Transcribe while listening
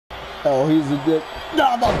Oh, he's a good...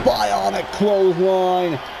 Oh, the bionic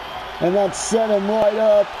clothesline. And that sent him right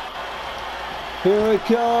up. Here it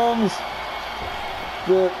comes.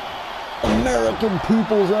 The American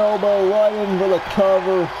People's Elbow right in for the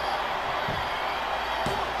cover.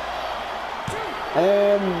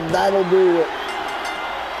 And that'll do it.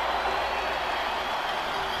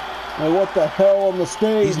 And what the hell on the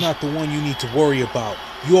stage? He's not the one you need to worry about.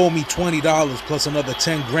 You owe me $20 plus another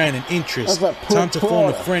 10 grand in interest. Time to phone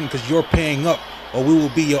a friend because you're paying up, or we will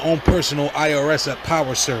be your own personal IRS at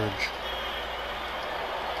Power Surge.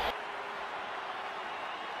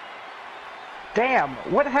 Damn,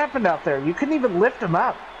 what happened out there? You couldn't even lift him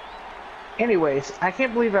up. Anyways, I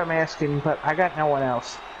can't believe I'm asking, but I got no one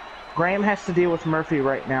else. Graham has to deal with Murphy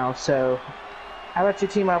right now, so how about you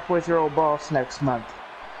team up with your old boss next month?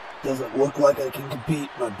 Doesn't look like I can compete.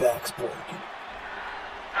 My back's broken.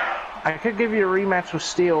 I could give you a rematch with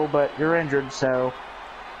Steel, but you're injured, so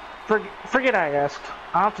forget I asked.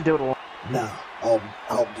 I'll have to do it alone. No, I'll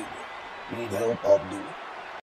do it. You need help, I'll do it.